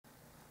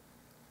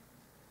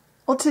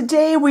Well,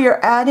 today we are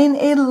adding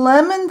a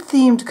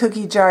lemon-themed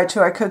cookie jar to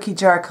our cookie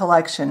jar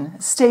collection.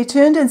 Stay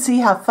tuned and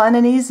see how fun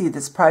and easy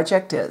this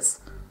project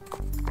is.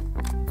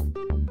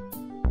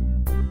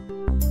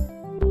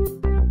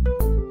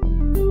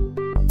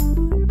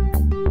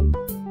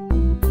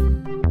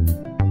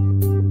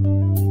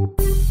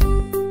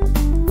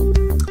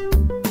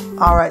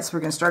 Alright, so we're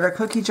going to start our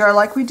cookie jar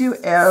like we do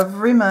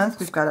every month.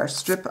 We've got our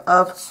strip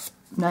of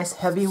nice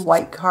heavy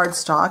white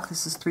cardstock.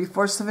 This is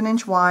 3/4 of an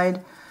inch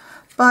wide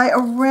by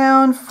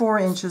around 4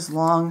 inches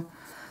long.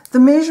 The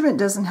measurement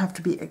doesn't have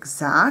to be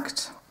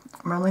exact.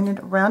 I'm rolling it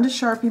around a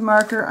Sharpie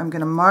marker. I'm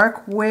going to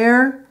mark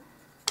where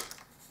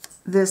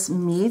this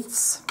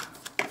meets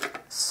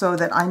so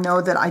that I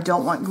know that I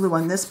don't want glue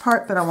on this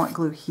part, but I want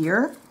glue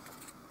here.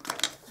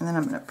 And then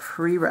I'm going to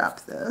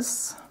pre-wrap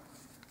this.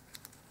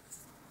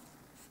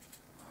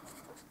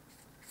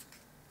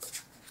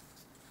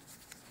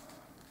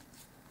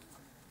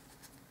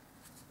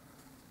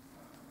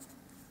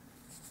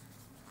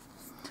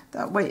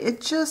 That way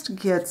it just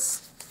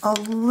gets a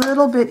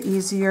little bit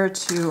easier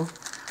to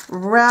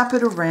wrap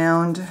it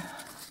around.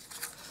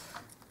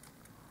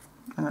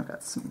 And I've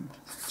got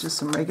just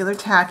some regular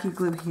tacky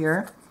glue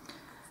here.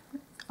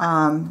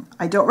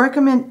 I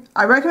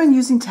recommend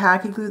using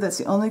tacky glue. That's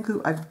the only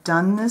glue I've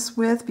done this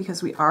with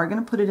because we are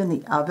going to put it in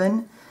the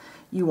oven.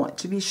 You want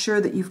to be sure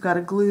that you've got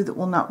a glue that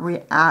will not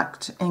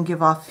react and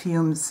give off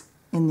fumes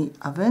in the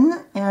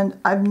oven. And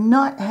I've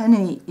not had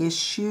any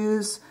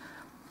issues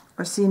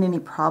or seen any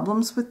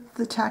problems with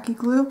the tacky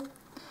glue.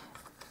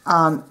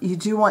 You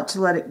do want to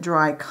let it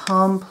dry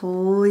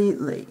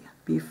completely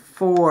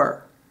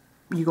before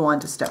you go on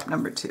to step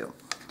number 2. So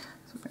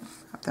we're going to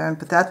pop that and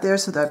put that there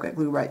so that I've got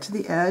glue right to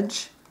the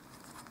edge.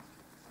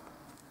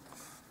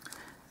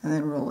 And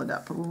then roll it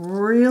up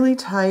really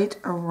tight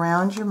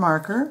around your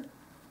marker.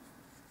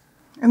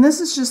 And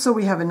this is just so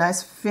we have a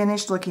nice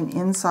finished looking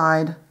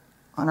inside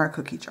on our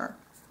cookie jar.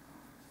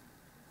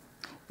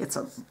 It's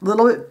a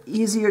little bit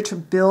easier to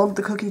build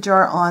the cookie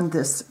jar on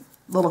this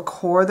little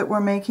core that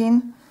we're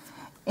making,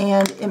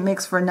 and it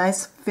makes for a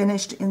nice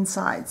finished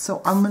inside.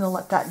 So I'm going to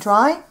let that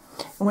dry,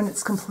 and when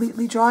it's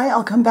completely dry,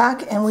 I'll come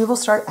back and we will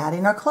start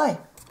adding our clay.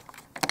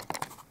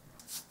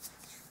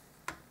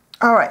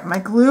 Alright, my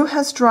glue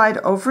has dried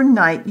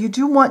overnight. You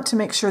do want to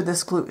make sure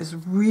this glue is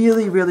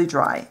really, really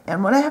dry.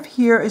 And what I have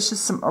here is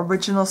just some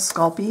original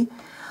Sculpey.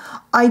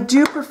 I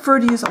do prefer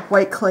to use a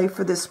white clay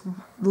for this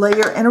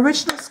layer, and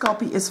original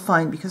Sculpey is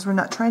fine because we're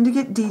not trying to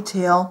get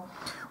detail.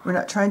 We're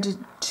not trying to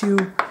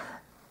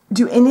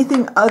do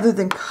anything other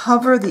than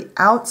cover the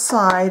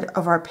outside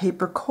of our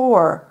paper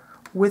core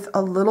with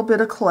a little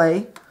bit of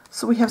clay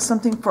so we have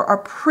something for our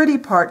pretty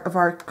part of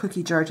our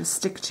cookie jar to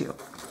stick to.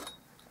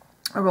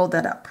 I rolled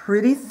that out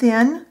pretty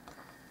thin,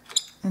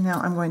 and now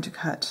I'm going to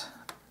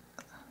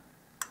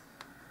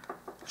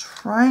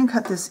try and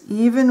cut this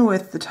even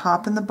with the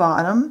top and the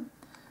bottom.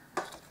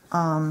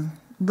 A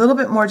little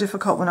bit more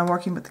difficult when I'm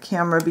working with the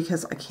camera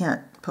because I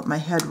can't put my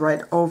head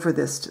right over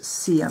this to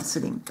see I'm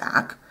sitting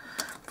back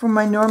from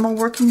my normal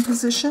working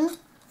position.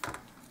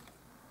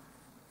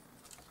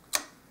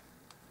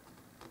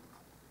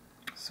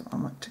 So I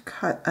want to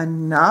cut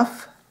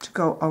enough to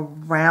go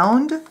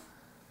around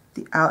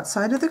the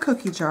outside of the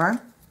cookie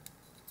jar.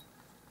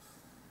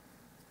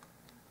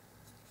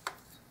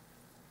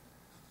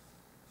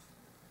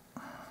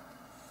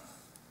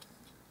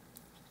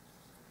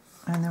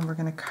 And then we're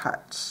going to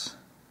cut.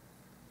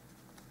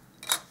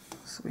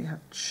 So we have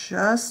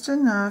just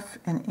enough,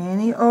 and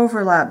any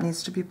overlap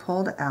needs to be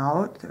pulled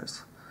out.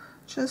 There's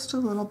just a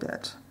little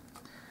bit.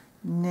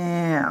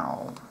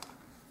 Now,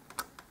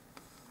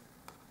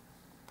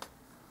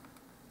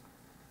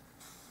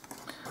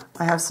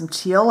 I have some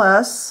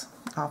TLS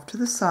off to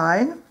the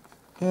side.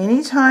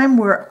 Anytime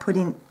we're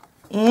putting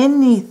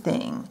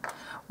anything,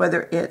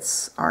 whether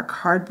it's our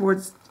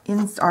cardstock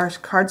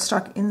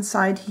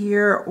inside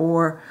here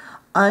or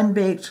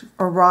unbaked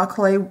or raw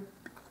clay,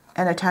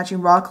 and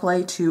attaching raw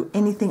clay to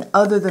anything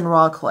other than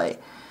raw clay.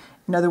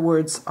 In other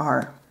words,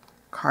 our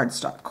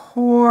cardstock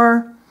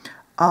core.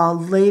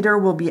 Later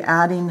we'll be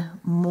adding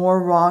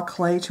more raw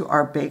clay to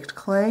our baked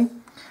clay.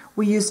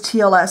 We use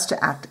TLS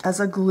to act as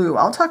a glue.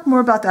 I'll talk more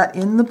about that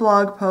in the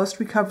blog post.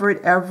 We cover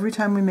it every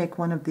time we make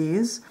one of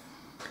these,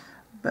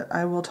 but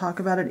I will talk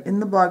about it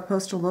in the blog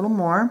post a little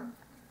more.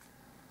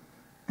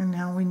 And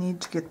now we need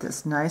to get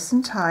this nice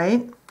and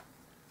tight.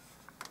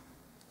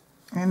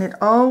 And it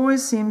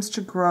always seems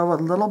to grow a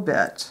little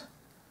bit.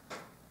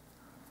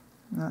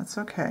 That's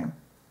okay.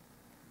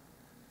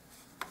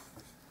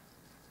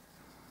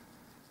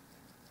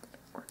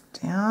 Work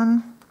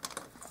down.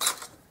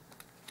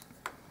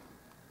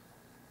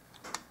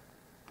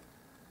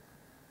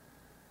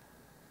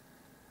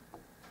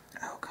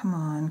 Oh, come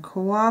on,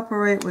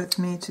 cooperate with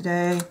me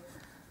today.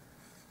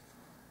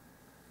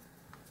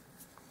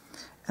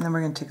 And then we're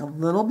going to take a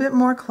little bit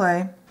more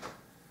clay.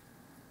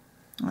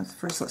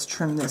 First, let's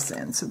trim this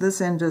end. So this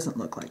end doesn't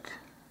look like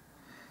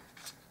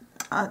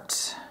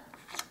that.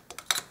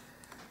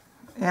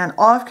 And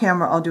off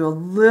camera, I'll do a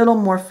little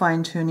more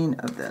fine tuning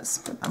of this,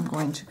 but I'm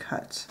going to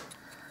cut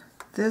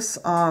this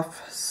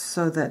off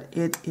so that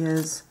it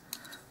is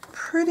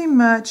pretty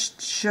much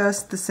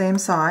just the same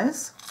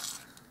size.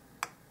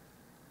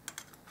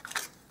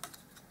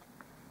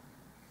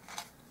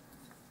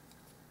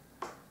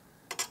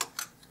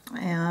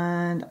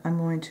 And I'm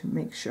going to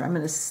make sure, I'm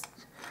going to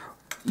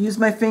use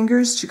my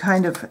fingers to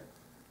kind of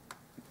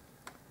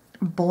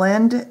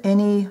blend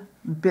any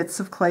bits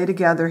of clay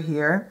together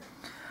here.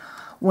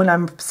 When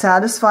I'm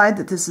satisfied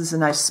that this is a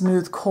nice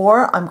smooth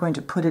core, I'm going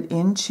to put it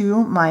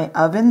into my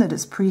oven that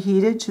is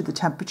preheated to the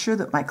temperature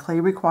that my clay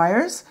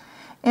requires.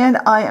 And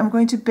I am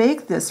going to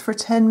bake this for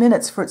 10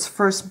 minutes for its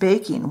first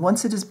baking.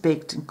 Once it is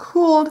baked and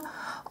cooled,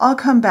 I'll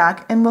come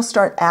back and we'll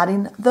start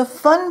adding the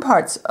fun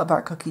parts of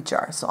our cookie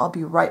jar. So I'll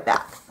be right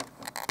back.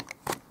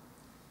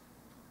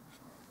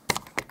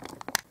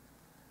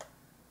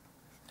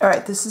 All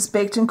right, this is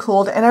baked and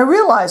cooled, and I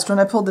realized when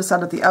I pulled this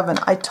out of the oven,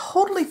 I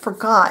totally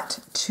forgot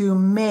to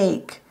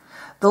make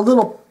the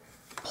little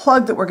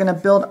plug that we're going to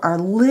build our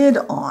lid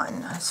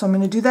on. So I'm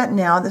going to do that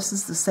now. This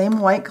is the same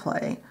white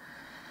clay,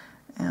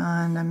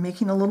 and I'm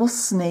making a little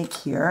snake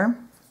here,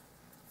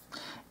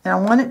 and I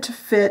want it to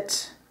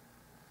fit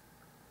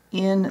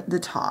in the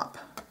top.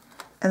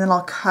 And then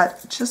I'll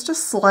cut just a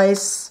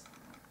slice,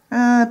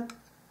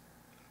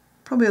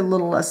 probably a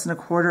little less than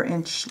a 1/4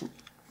 inch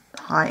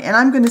high, and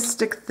I'm going to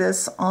stick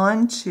this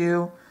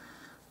onto,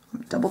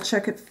 double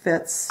check it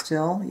fits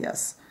still,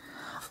 yes.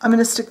 I'm going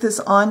to stick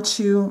this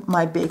onto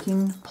my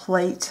baking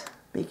plate,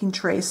 baking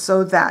tray,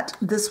 so that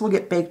this will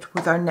get baked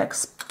with our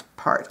next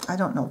part. I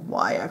don't know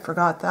why I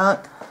forgot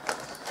that.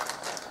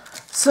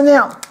 So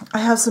now I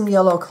have some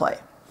yellow clay.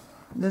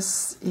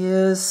 This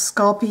is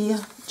Sculpey,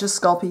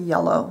 just Sculpey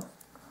yellow,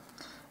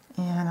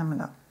 and I'm going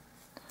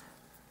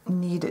to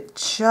knead it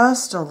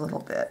just a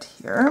little bit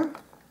here.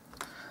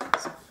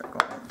 So we're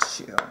going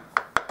to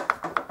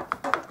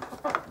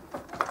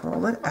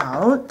roll it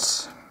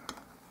out.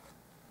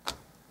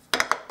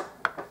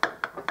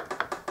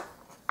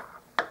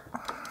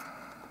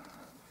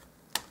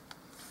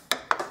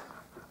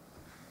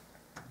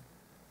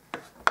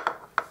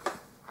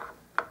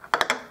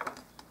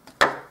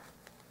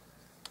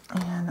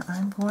 And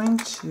I'm going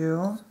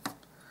to,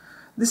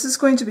 this is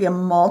going to be a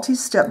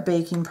multi-step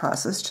baking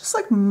process, just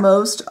like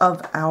most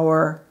of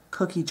our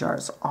cookie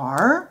jars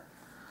are.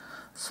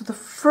 So the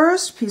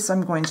first piece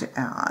I'm going to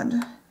add,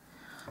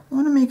 I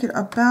want to make it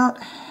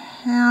about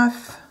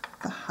half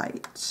the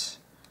height.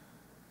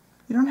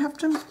 You don't have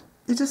to,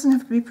 it doesn't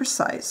have to be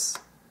precise.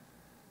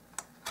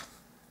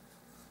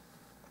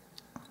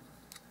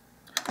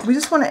 We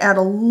just want to add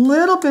a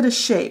little bit of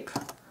shape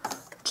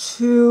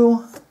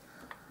to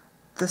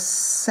the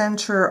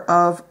center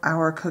of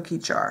our cookie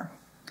jar,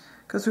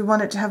 because we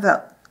want it to have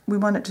that, we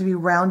want it to be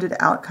rounded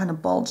out, kind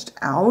of bulged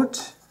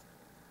out.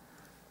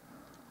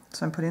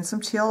 So I'm putting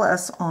some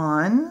TLS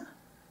on.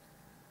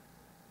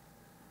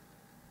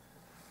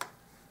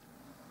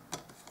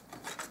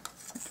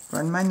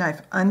 Run my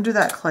knife under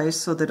that clay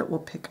so that it will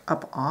pick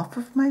up off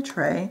of my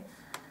tray.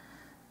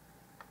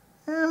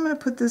 And I'm going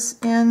to put this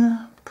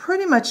in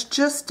pretty much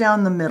just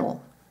down the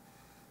middle.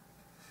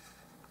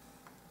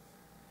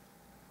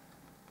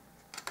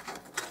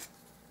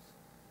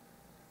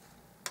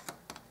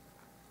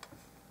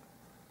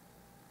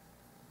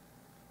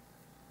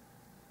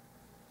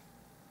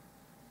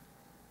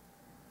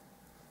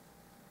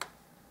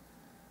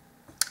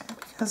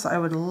 Because I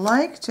would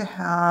like to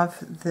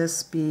have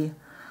this be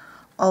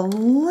a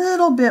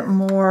little bit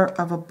more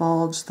of a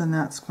bulge than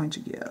that's going to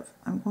give.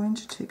 I'm going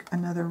to take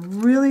another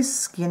really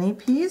skinny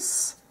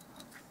piece,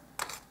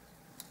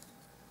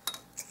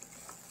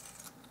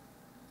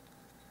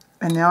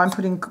 and now I'm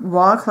putting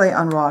raw clay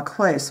on raw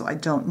clay, so I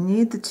don't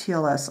need the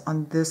TLS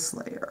on this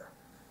layer.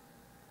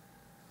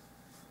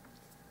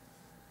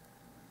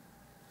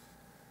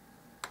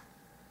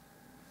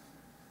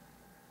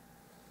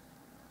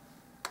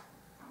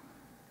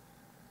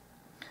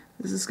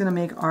 This is going to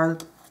make our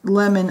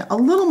lemon a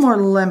little more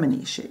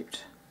lemony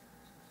shaped.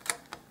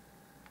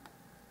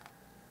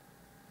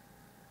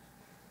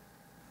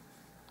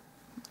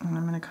 And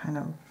I'm going to kind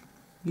of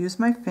use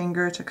my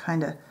finger to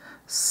kind of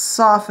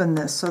soften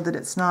this so that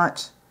it's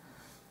not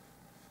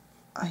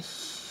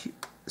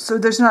so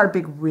there's not a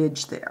big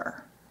ridge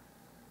there.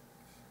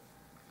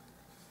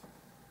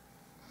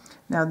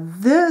 Now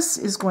this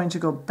is going to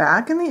go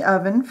back in the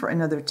oven for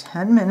another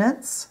 10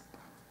 minutes.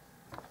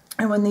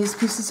 And when these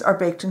pieces are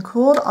baked and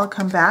cooled, I'll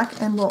come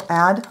back and we'll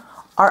add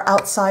our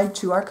outside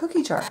to our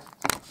cookie jar.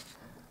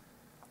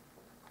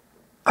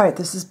 All right,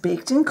 this is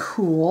baked and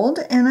cooled,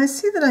 and I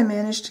see that I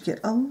managed to get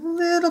a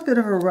little bit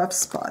of a rough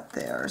spot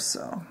there,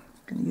 so I'm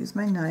going to use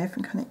my knife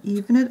and kind of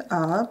even it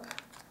up.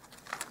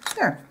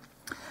 There.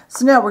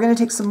 So now we're going to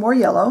take some more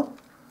yellow.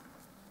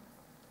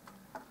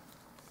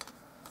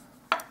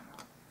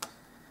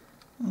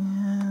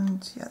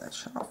 And yeah, that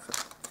should all fit.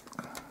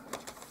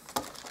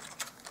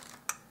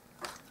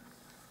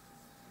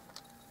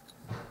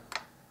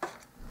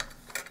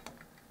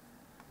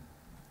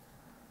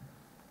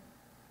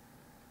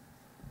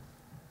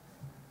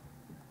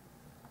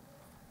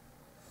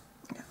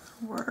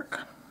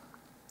 Work.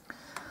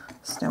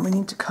 So So now we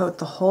need to coat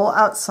the whole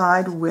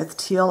outside with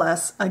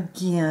TLS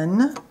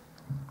again.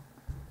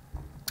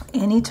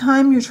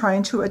 Anytime you're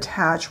trying to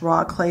attach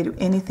raw clay to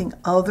anything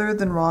other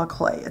than raw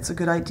clay, it's a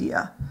good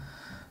idea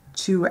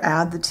to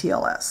add the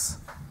TLS.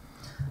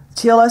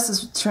 TLS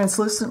is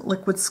translucent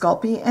liquid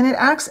Sculpey, and it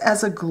acts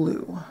as a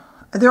glue.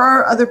 There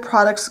are other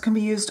products that can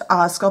be used.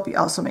 Sculpey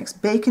also makes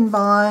Bacon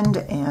Bond,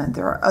 and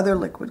there are other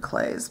liquid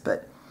clays,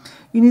 but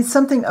you need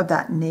something of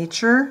that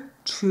nature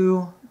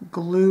to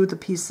glue the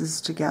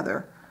pieces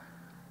together.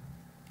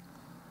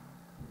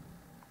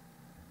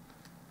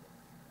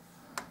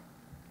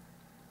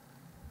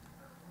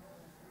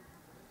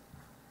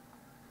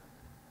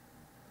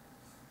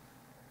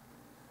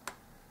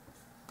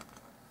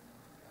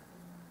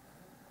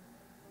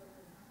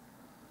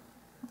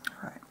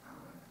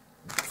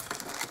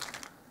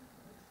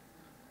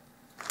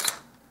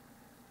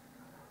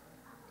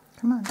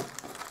 Come on.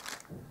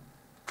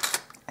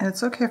 And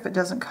it's okay if it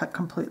doesn't cut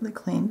completely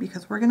clean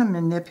because we're going to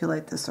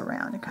manipulate this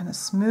around and kind of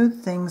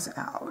smooth things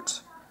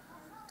out.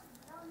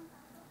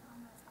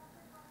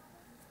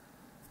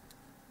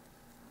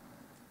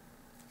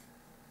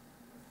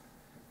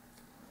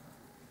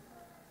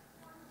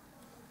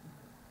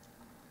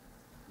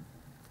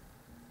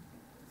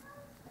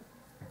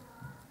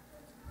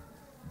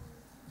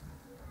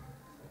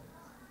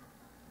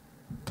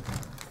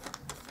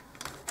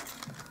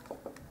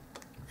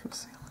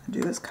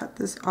 Do is cut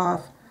this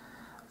off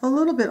a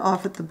little bit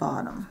off at the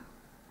bottom.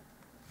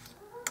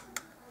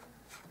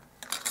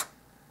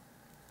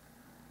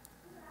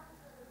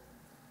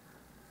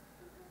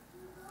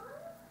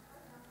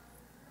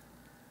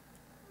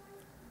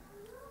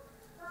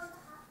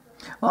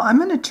 Well, I'm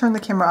going to turn the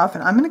camera off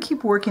and I'm going to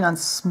keep working on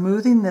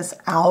smoothing this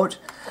out,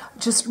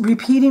 just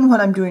repeating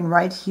what I'm doing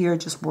right here,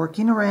 just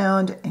working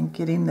around and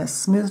getting this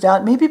smoothed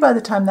out. Maybe by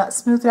the time that's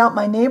smoothed out,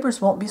 my neighbors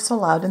won't be so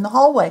loud in the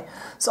hallway.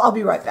 So I'll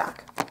be right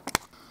back.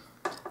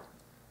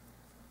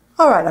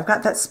 All right, I've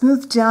got that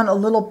smoothed down a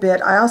little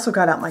bit. I also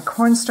got out my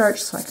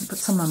cornstarch so I can put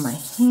some on my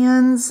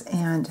hands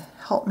and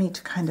help me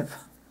to kind of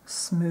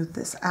smooth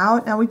this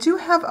out. Now we do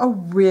have a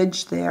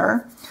ridge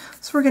there,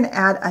 so we're going to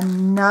add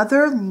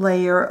another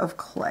layer of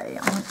clay.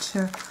 I want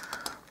to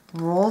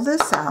roll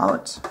this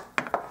out.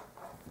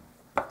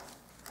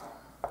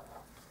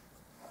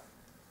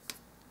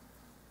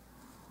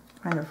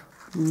 Kind of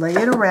lay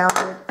it around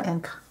it,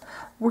 and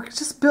we're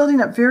just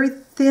building up very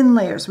thin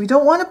layers. We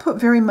don't want to put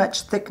very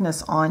much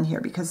thickness on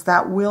here because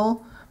that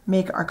will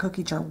make our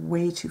cookie jar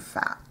way too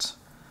fat.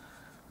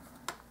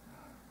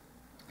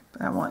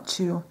 But I want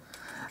to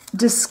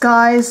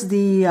disguise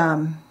the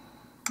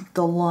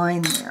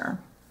line there.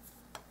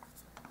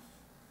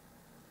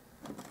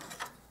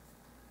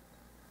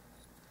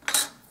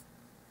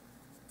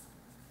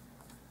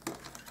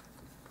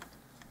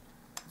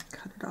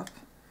 Cut it off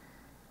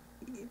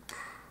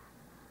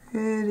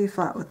pretty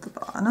flat with the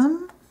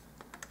bottom.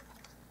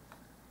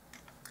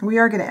 We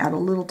are going to add a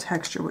little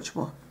texture, which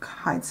will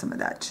hide some of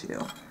that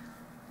too.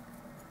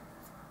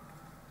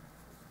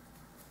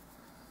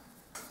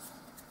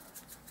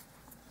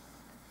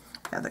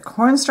 Yeah, the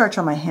cornstarch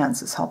on my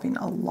hands is helping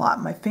a lot.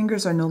 My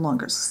fingers are no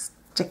longer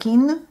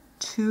sticking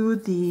to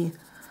the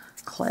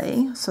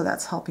clay, so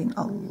that's helping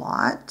a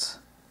lot.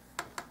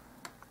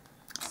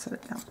 Set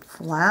it down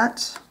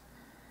flat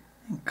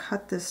and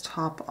cut this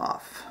top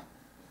off.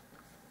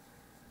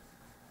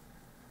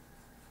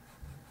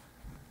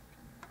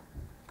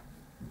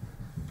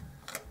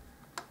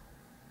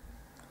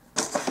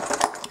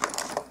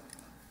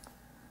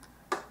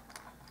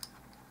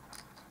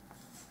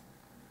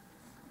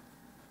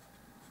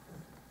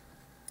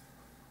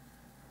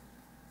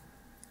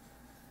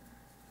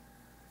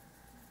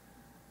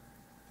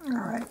 All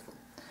right,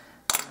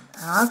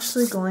 I'm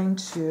actually going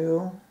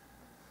to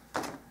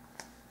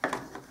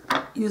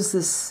use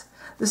this.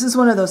 This is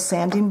one of those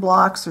sanding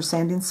blocks or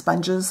sanding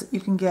sponges that you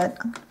can get.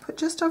 I'm going to put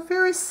just a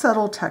very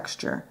subtle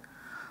texture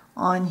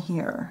on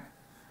here.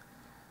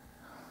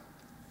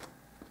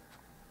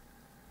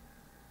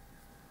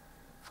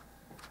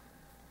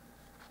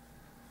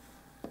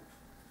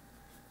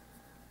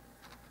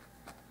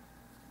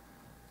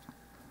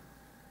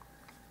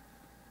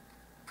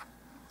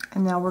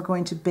 And now we're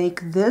going to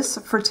bake this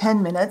for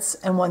 10 minutes,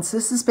 and once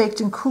this is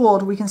baked and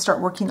cooled, we can start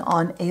working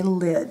on a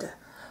lid.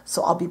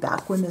 So I'll be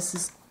back when this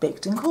is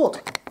baked and cooled.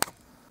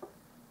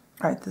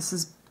 All right, this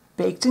is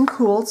baked and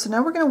cooled, so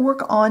now we're going to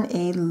work on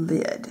a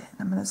lid.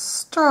 I'm going to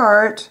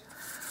start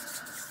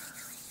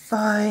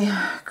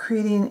by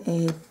creating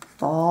a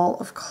ball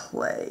of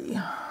clay.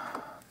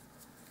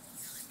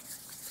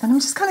 And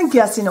I'm just kind of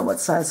guessing at what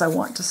size I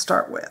want to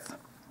start with.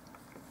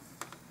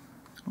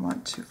 I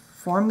want to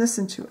form this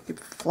into a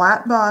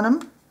flat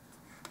bottom.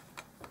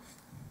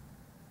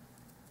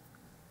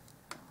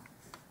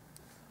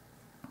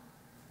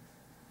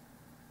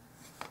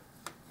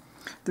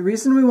 The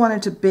reason we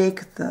wanted to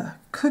bake the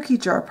cookie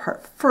jar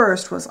part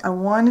first was I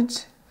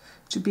wanted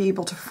to be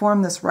able to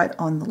form this right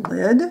on the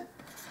lid.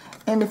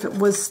 And if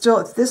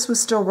this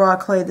was still raw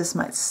clay, this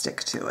might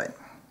stick to it.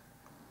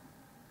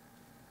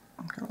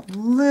 I've got a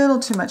little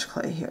too much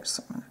clay here,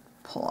 so I'm going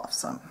to pull off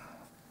some.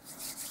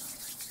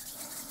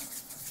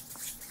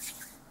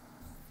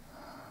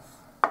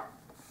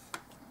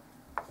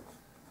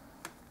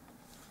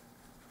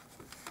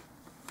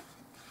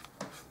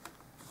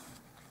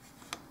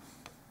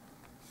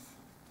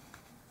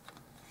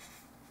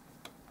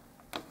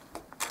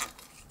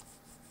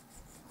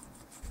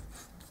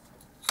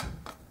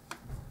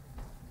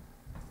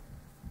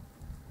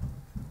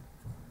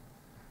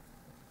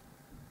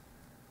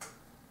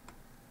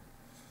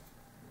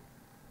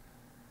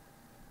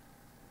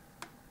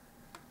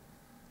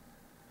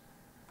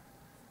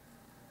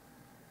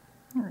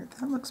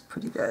 That looks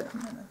pretty good.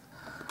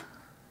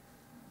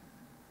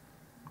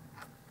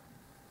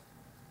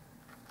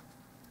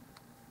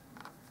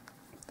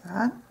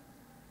 That.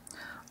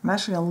 I'm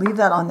actually going to leave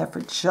that on there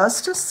for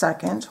just a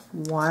second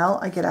while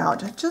I get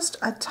out just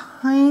a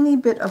tiny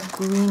bit of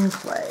green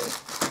clay.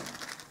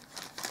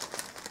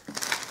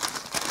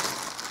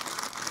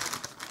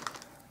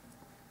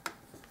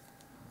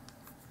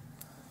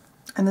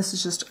 And this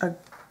is just a,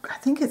 I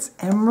think it's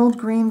emerald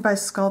green by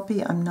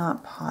Sculpey, I'm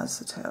not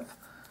positive.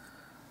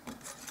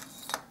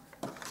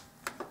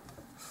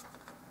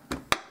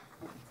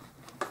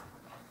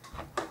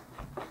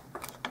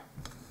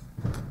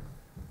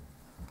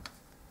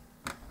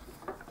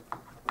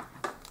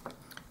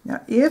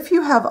 Now, if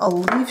you have a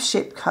leaf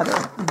shape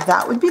cutter,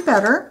 that would be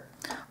better.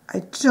 I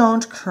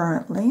don't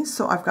currently,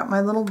 so I've got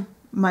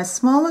my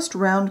smallest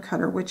round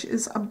cutter, which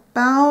is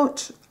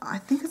about, I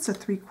think it's a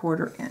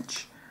 3/4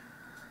 inch.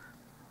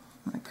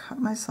 I'm going to cut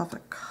myself a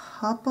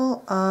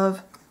couple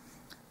of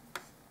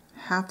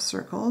half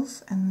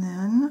circles and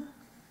then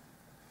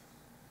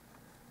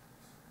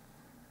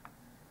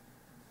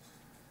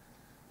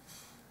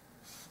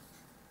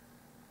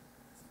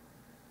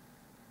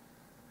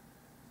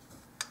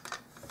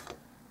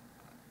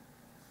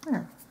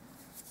there.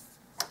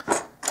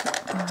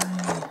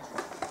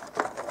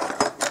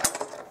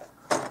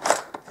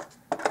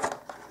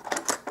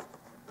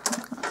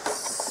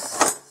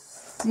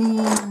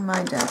 See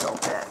my dental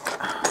pick.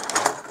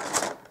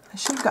 I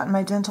should have gotten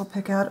my dental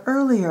pick out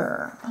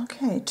earlier.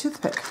 Okay,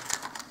 toothpick.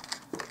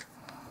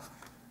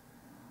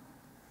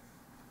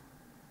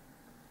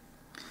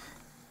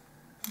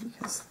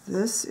 Because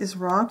this is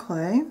raw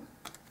clay.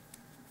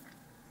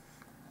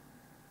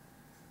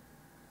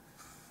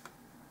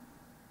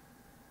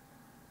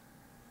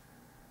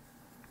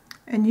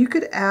 And you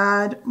could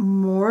add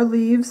more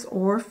leaves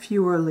or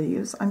fewer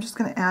leaves. I'm just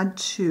going to add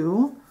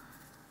 2.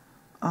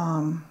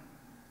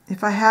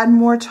 If I had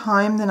more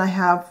time than I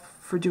have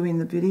for doing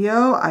the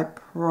video, I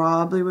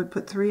probably would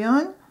put 3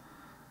 on.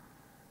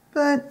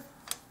 But,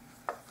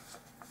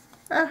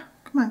 come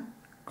on.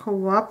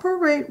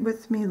 Cooperate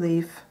with me,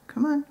 leaf.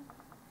 Come on.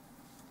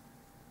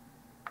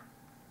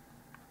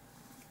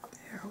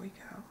 There we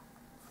go.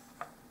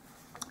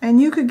 And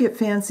you could get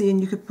fancy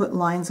and you could put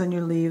lines on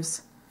your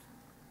leaves.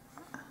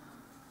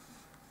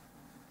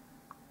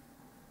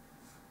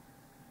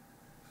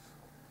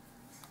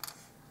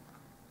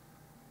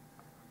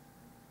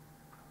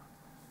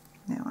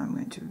 Now I'm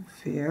going to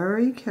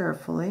very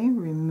carefully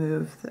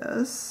remove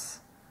this.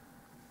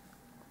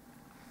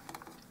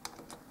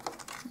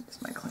 Use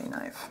my clay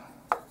knife.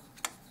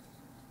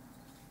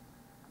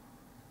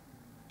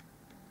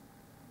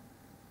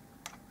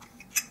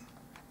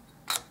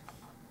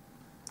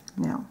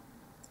 Now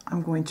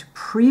I'm going to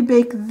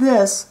pre-bake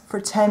this for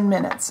 10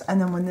 minutes,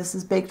 and then when this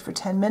is baked for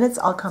 10 minutes,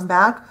 I'll come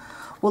back.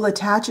 We'll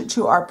attach it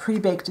to our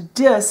pre-baked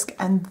disc,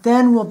 and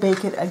then we'll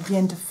bake it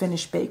again to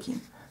finish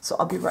baking. So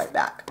I'll be right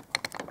back.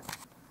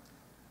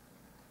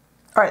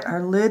 All right,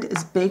 our lid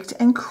is baked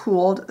and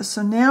cooled,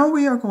 so now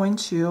we are going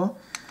to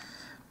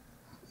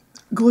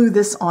glue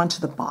this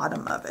onto the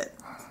bottom of it.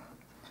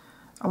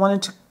 I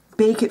wanted to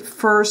bake it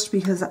first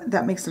because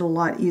that makes it a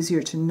lot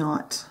easier to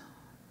not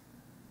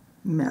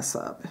mess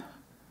up.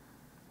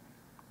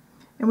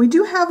 And we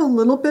do have a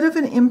little bit of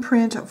an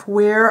imprint of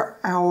where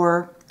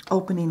our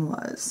opening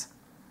was.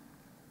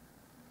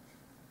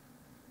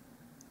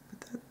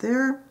 Put that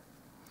there.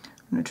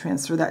 I'm going to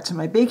transfer that to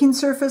my baking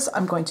surface.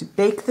 I'm going to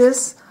bake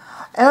this.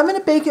 And I'm going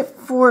to bake it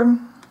for,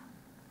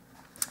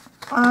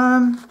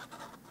 I'll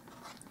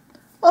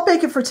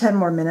bake it for 10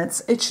 more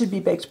minutes. It should be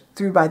baked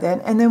through by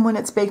then. And then when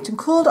it's baked and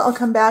cooled, I'll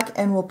come back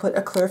and we'll put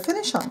a clear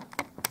finish on.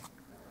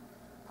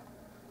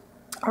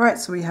 All right,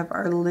 so we have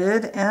our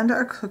lid and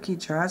our cookie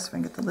jar. So if I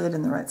can get the lid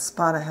in the right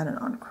spot, I had it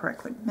on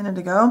correctly a minute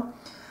ago.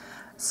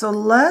 So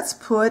let's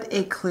put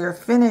a clear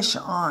finish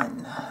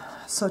on.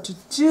 So to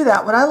do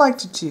that, what I like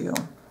to do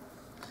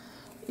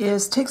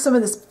is take some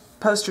of this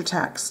poster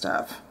tack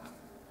stuff.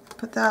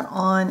 Put that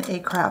on a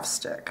craft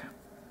stick.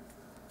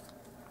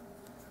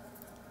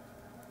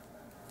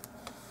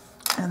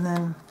 And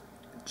then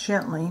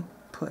gently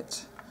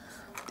put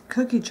the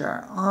cookie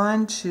jar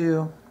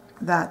onto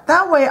that.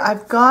 That way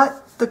I've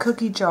got the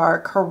cookie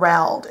jar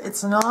corralled.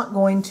 It's not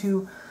going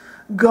to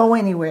go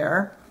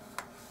anywhere.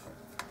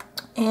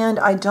 And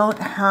I don't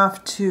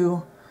have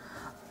to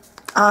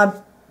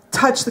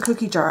touch the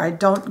cookie jar. I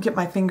don't get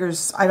my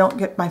fingers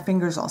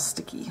all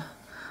sticky.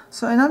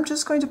 So, and I'm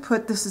just going to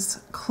put, this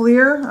is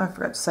clear, I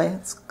forgot to say,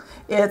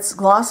 it's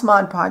gloss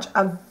Mod Podge,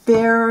 a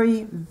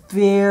very,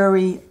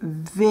 very,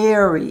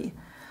 very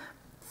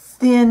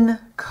thin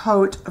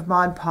coat of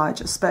Mod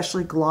Podge,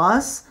 especially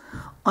gloss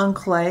on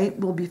clay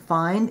will be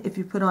fine. If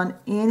you put on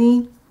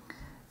any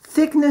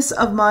thickness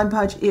of Mod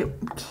Podge, it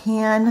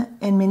can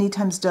and many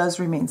times does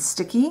remain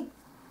sticky.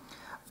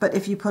 But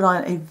if you put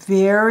on a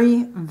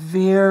very,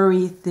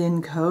 very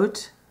thin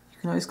coat, you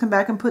can always come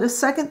back and put a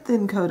second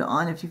thin coat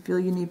on if you feel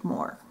you need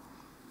more.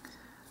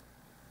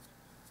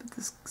 But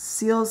this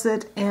seals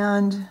it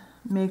and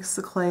makes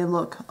the clay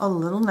look a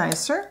little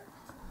nicer.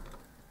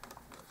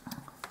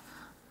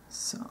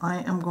 So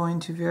I am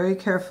going to very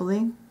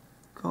carefully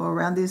go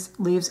around these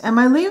leaves, and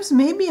my leaves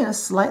may be in a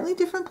slightly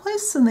different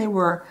place than they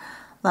were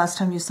last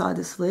time you saw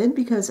this lid,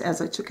 because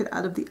as I took it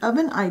out of the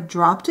oven I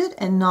dropped it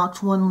and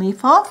knocked one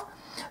leaf off,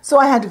 so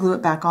I had to glue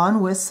it back on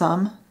with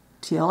some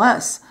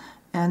TLS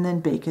and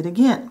then bake it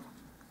again.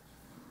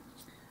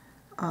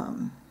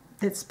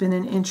 It's been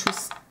an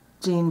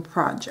interesting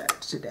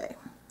project today.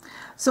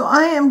 So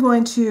I am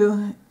going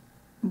to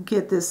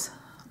get this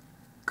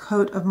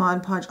coat of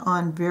Mod Podge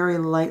on very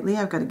lightly.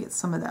 I've got to get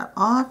some of that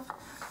off.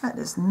 That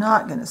is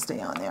not going to stay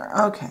on there.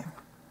 Okay.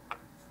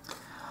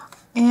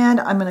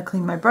 And I'm going to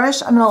clean my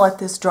brush. I'm going to let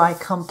this dry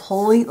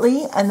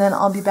completely, and then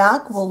I'll be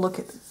back. We'll look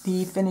at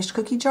the finished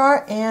cookie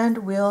jar and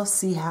we'll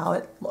see how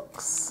it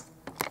looks.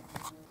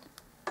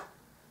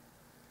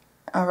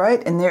 All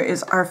right, and there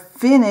is our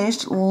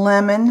finished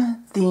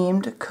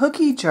lemon-themed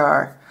cookie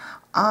jar.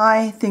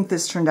 I think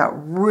this turned out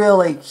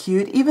really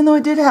cute, even though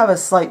it did have a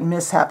slight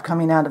mishap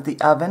coming out of the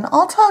oven.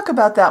 I'll talk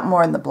about that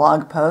more in the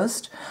blog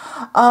post.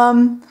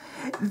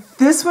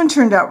 This one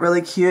turned out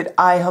really cute.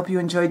 I hope you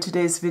enjoyed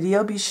today's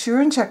video. Be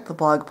sure and check the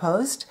blog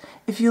post.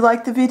 If you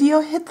like the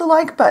video, hit the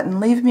like button.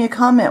 Leave me a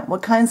comment.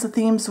 What kinds of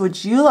themes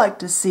would you like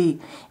to see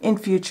in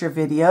future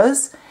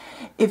videos?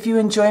 If you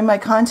enjoy my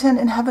content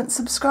and haven't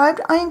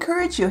subscribed, I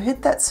encourage you,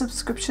 hit that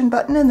subscription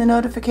button and the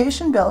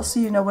notification bell so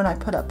you know when I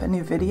put up a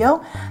new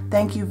video.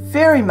 Thank you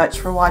very much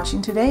for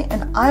watching today,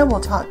 and I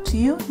will talk to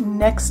you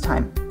next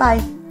time.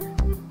 Bye.